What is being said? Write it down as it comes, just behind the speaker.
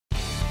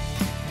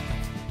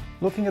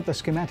Looking at the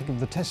schematic of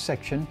the test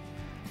section,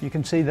 you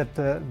can see that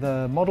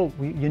the model,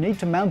 you need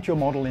to mount your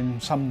model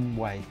in some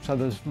way. So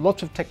there's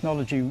lots of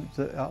technology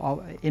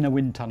in a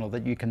wind tunnel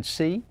that you can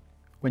see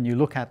when you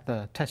look at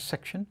the test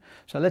section.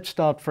 So let's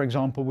start, for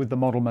example, with the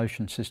model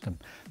motion system.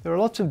 There are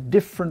lots of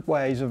different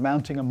ways of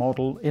mounting a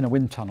model in a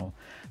wind tunnel.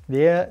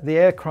 The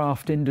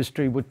aircraft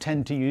industry would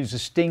tend to use a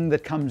sting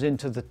that comes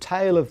into the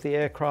tail of the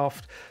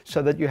aircraft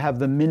so that you have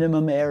the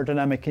minimum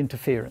aerodynamic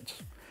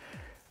interference.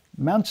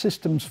 Mount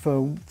systems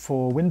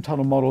for wind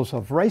tunnel models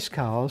of race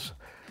cars,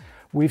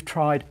 we've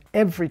tried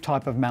every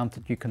type of mount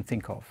that you can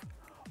think of.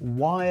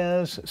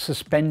 Wires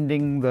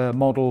suspending the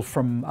model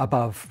from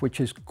above,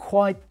 which is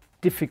quite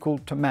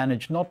difficult to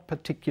manage, not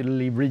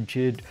particularly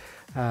rigid.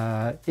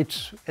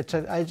 It's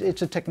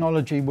a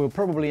technology we'll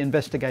probably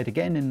investigate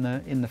again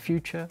in the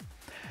future.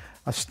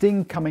 A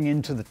sting coming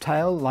into the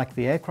tail, like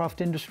the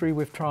aircraft industry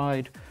we've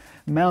tried.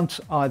 Mounts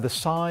either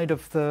side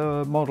of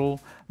the model,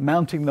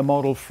 mounting the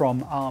model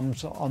from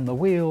arms on the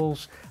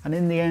wheels, and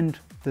in the end,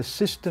 the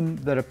system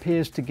that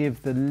appears to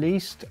give the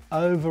least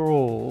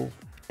overall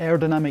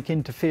aerodynamic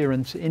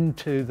interference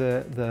into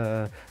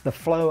the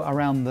flow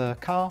around the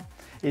car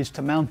is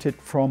to mount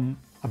it from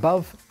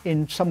above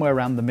in somewhere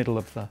around the middle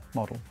of the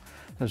model.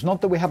 It's not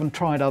that we haven't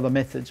tried other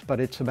methods, but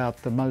it's about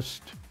the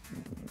most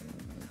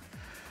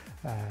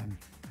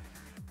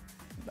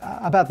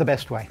about the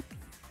best way.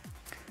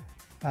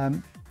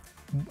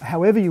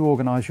 However you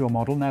organise your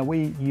model, now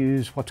we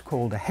use what's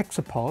called a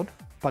hexapod,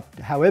 but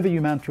however you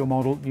mount your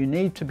model, you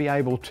need to be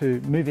able to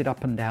move it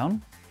up and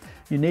down.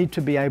 You need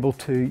to be able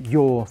to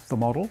yaw the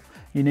model.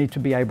 You need to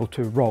be able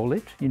to roll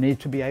it. You need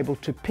to be able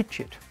to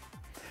pitch it.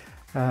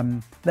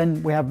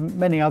 Then we have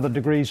many other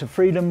degrees of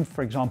freedom.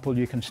 For example,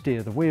 you can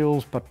steer the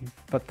wheels, but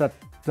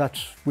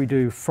that's we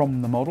do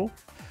from the model.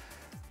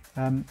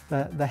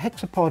 The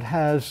hexapod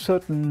has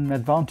certain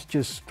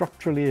advantages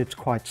structurally. It's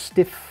quite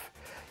stiff.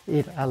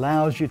 It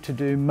allows you to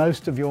do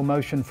most of your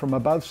motion from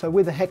above. So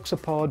with a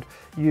hexapod,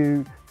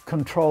 you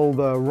control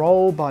the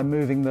roll by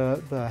moving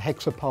the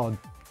hexapod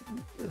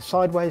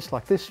sideways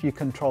like this. You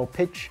control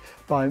pitch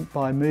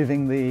by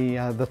moving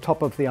the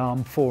top of the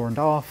arm fore and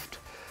aft.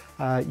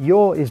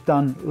 Yaw is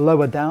done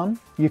lower down.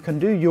 You can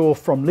do yaw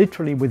from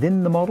literally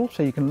within the model.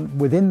 So you can,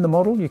 within the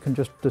model, you can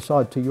just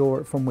decide to yaw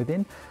it from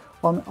within.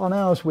 On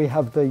ours, we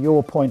have the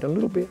yaw point a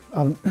little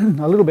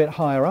bit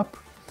higher up,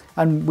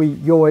 and we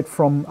yaw it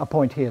from a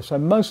point here. So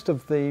most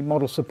of the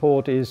model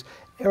support is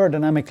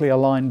aerodynamically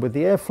aligned with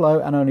the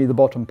airflow, and only the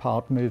bottom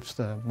part moves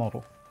the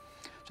model.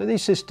 So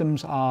these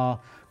systems are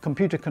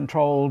computer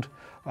controlled,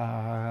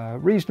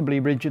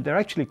 reasonably rigid. They're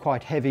actually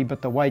quite heavy,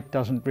 but the weight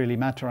doesn't really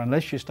matter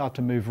unless you start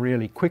to move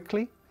really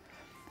quickly.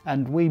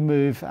 And we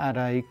move at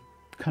a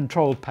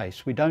controlled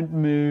pace. We don't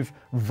move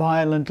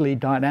violently,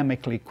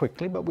 dynamically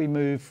quickly, but we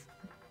move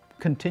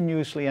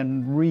continuously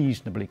and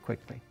reasonably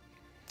quickly.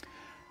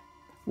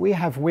 We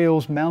have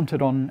wheels mounted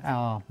on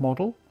our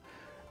model.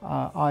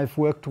 I've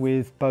worked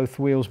with both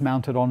wheels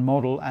mounted on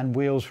model and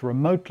wheels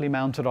remotely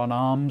mounted on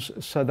arms,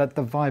 so that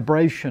the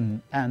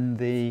vibration and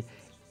the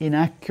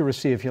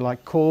inaccuracy, if you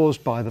like,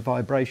 caused by the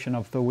vibration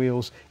of the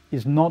wheels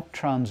is not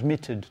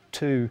transmitted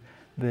to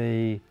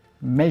the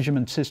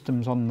measurement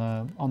systems on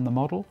the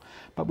model.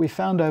 But we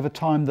found over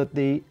time that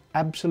the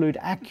absolute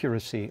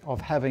accuracy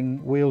of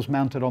having wheels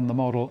mounted on the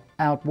model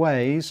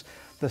outweighs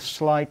the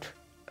slight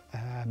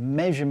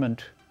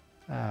measurement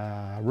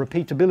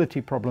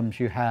repeatability problems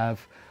you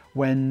have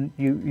when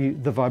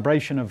the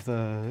vibration of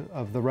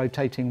the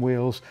rotating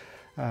wheels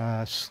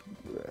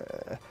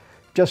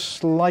just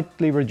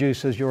slightly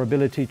reduces your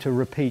ability to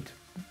repeat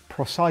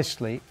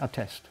precisely a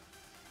test.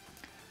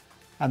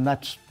 And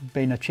that's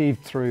been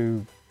achieved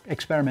through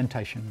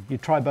experimentation. You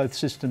try both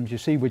systems, you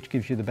see which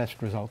gives you the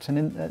best results.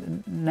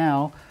 And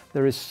now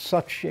there is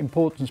such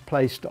importance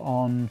placed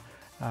on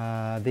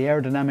the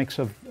aerodynamics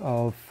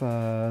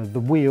of the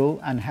wheel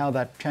and how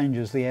that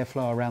changes the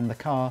airflow around the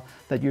car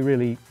that you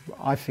really,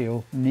 I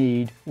feel,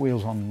 need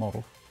wheels on the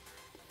model.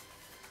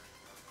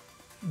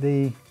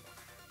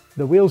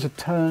 The wheels are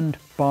turned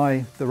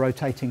by the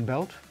rotating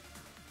belt.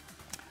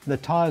 The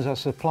tyres are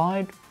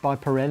supplied by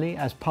Pirelli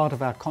as part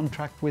of our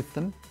contract with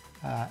them.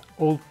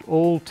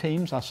 All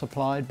teams are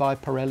supplied by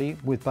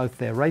Pirelli with both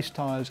their race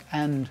tyres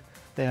and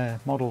their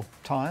model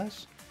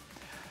tyres.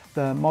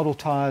 The model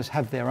tyres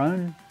have their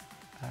own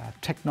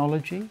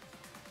technology.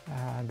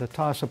 The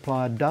tyre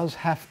supplier does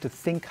have to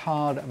think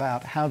hard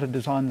about how to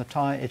design the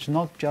tyre. It's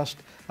not just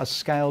a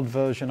scaled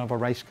version of a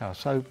race car.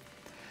 So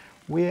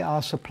we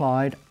are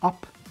supplied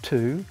up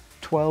to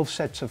 12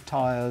 sets of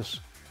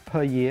tyres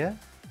per year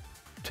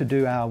to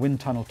do our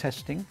wind tunnel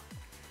testing.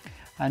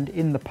 And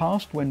in the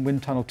past, when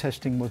wind tunnel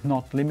testing was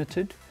not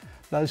limited,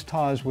 those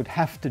tyres would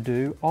have to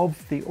do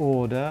of the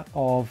order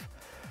of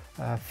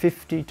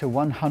 50 to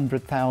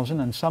 100,000,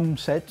 and some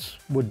sets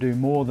would do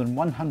more than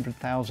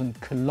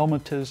 100,000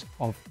 kilometres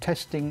of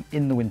testing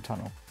in the wind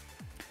tunnel.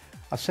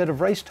 A set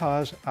of race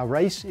tyres, a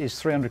race is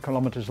 300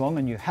 kilometres long,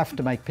 and you have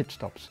to make pit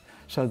stops.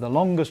 So the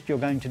longest you're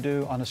going to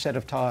do on a set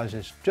of tyres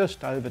is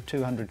just over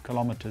 200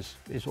 kilometres,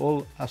 is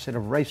all a set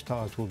of race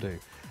tyres will do.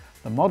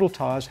 The model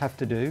tyres have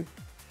to do,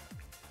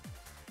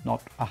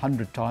 not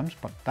 100 times,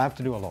 but they have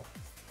to do a lot.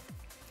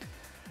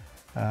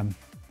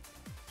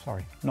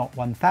 Sorry, not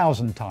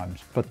 1,000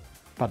 times,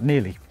 but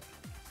nearly.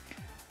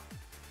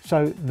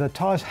 So the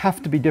tyres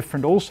have to be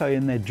different also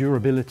in their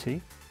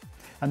durability,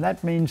 and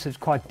that means it's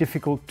quite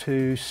difficult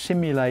to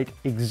simulate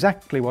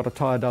exactly what a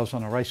tyre does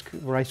on a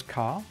race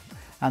car,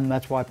 and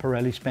that's why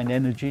Pirelli spend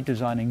energy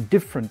designing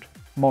different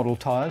model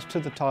tyres to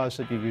the tyres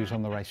that you use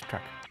on the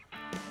racetrack.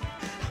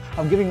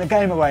 I'm giving the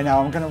game away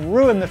now. I'm going to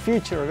ruin the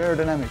future of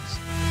aerodynamics.